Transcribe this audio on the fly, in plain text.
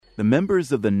The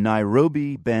members of the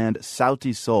Nairobi band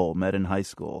Sauti Sol met in high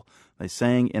school. They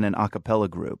sang in an a cappella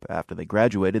group. After they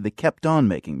graduated, they kept on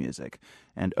making music.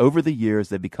 And over the years,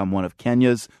 they've become one of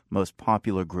Kenya's most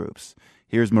popular groups.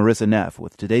 Here's Marissa Neff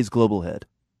with today's Global Hit.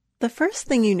 The first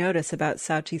thing you notice about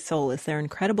Sauti Sol is their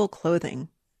incredible clothing.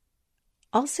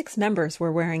 All 6 members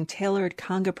were wearing tailored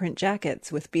conga print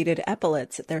jackets with beaded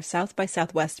epaulets at their South by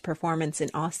Southwest performance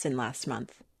in Austin last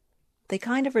month. They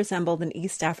kind of resembled an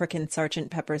East African Sgt.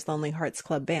 Pepper's Lonely Hearts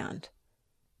Club Band.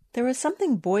 There was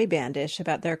something boy bandish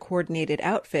about their coordinated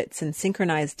outfits and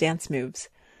synchronized dance moves,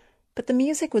 but the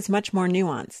music was much more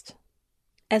nuanced.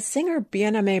 As singer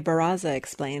Bianame Baraza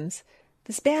explains,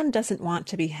 this band doesn't want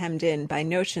to be hemmed in by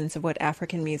notions of what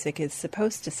African music is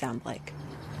supposed to sound like.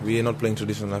 We are not playing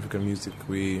traditional African music.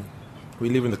 We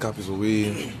live in the capital.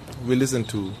 We listen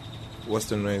to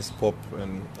westernized pop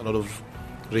and a lot of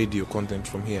radio content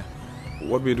from here.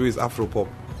 What we do is Afro Pop,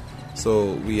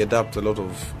 so we adapt a lot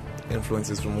of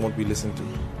influences from what we listen to. We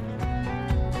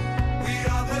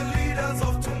are the leaders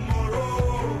of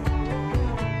tomorrow.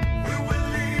 We will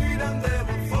lead and they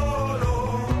will follow.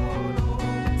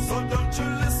 So don't you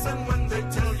listen when they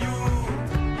tell you,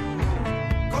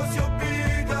 'cause you're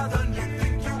bigger than you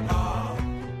think you are.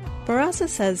 Baraza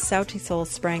says Sauti Sol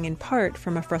sprang in part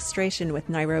from a frustration with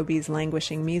Nairobi's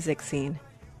languishing music scene.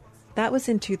 That was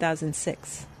in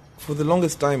 2006. For the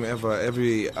longest time ever,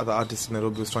 every other artist in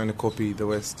Nairobi was trying to copy the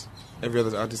West. Every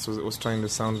other artist was trying to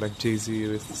sound like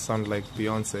Jay-Z, sound like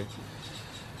Beyonce.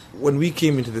 When we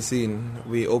came into the scene,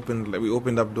 we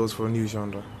opened up doors for a new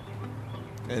genre.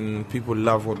 And people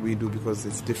love what we do because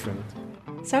it's different.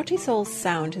 Sauti Sol's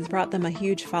sound has brought them a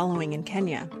huge following in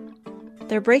Kenya.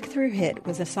 Their breakthrough hit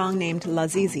was a song named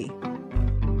Lazizi.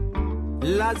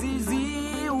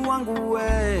 Lazizi wangu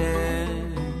we,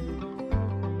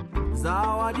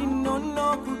 zawadi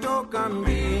nono kutoka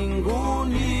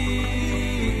mbinguni,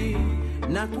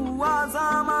 na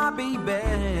kuwaza mabebe,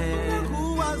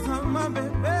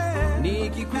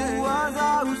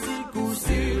 nikikuwaza usiku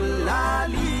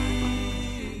silali.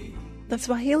 The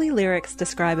Swahili lyrics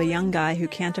describe a young guy who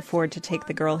can't afford to take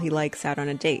the girl he likes out on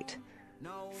a date.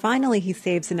 Finally, he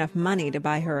saves enough money to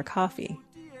buy her a coffee.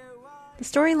 The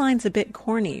storyline's a bit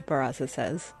corny, Baraza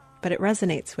says, but it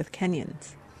resonates with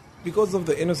Kenyans. Because of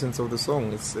the innocence of the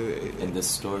song, it's in the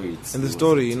story.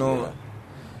 Yeah.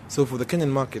 So for the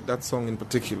Kenyan market, that song in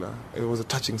particular, it was a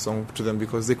touching song to them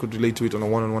because they could relate to it on a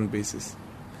one-on-one basis.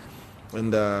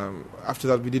 And after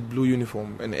that, we did Blue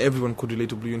Uniform, and everyone could relate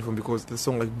to Blue Uniform because the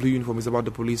song, like Blue Uniform, is about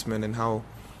the policemen and how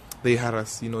they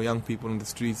harass, young people on the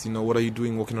streets. What are you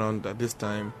doing walking around at this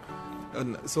time?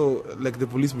 And so, like the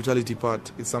police brutality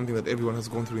part is something that everyone has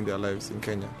gone through in their lives in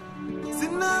Kenya.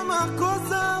 Sina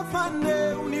makosa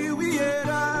fane uniwie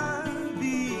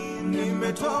radhi,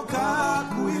 nimetoka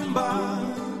kuimba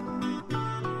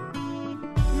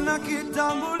na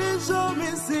kitambulisho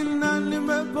misina,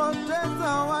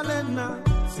 nimepoteza walena,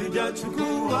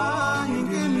 sijachukua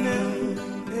nyingine,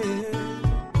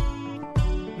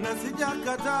 na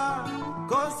sijakata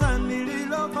kosa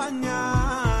nililofanya,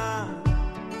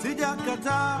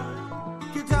 sijakata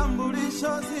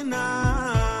kitambulisho sina,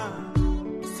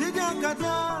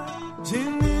 sijakata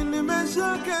chini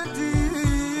nimeshaketi,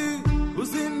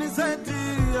 usiniseti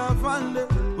afande,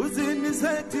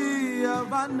 usiniseti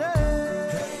afande.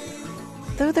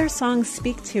 Though their songs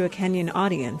speak to a Kenyan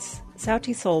audience,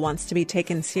 Sauti Sol wants to be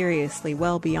taken seriously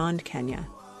well beyond Kenya.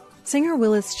 Singer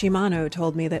Willis Chimano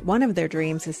told me that one of their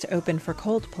dreams is to open for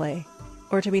Coldplay,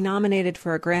 or to be nominated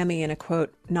for a Grammy in a,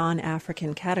 quote,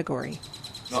 non-African category.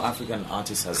 No African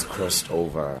artist has crossed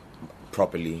over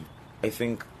properly. I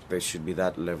think there should be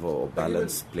that level of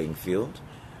balanced playing field,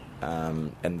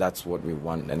 and that's what we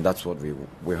want, and that's what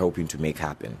we're hoping to make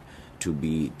happen. To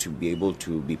be able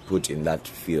to be put in that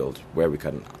field where we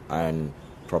can earn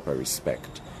proper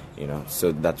respect,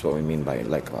 So that's what we mean by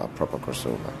like a proper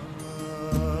crossover.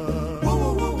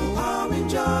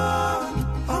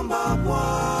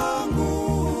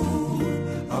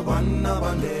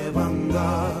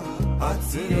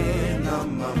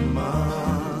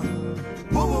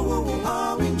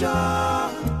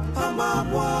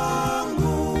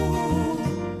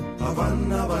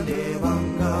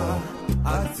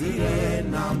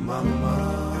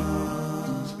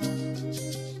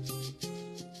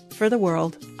 For the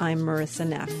World, I'm Marissa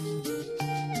Neff.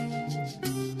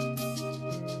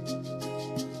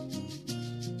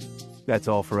 That's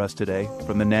all for us today.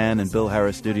 From the Nan and Bill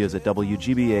Harris studios at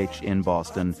WGBH in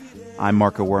Boston, I'm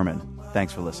Marco Werman.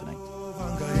 Thanks for listening.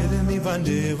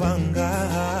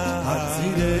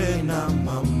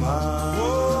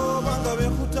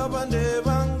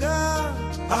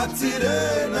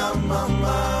 Atire na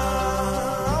mama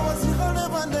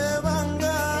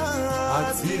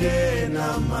tena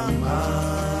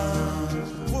mama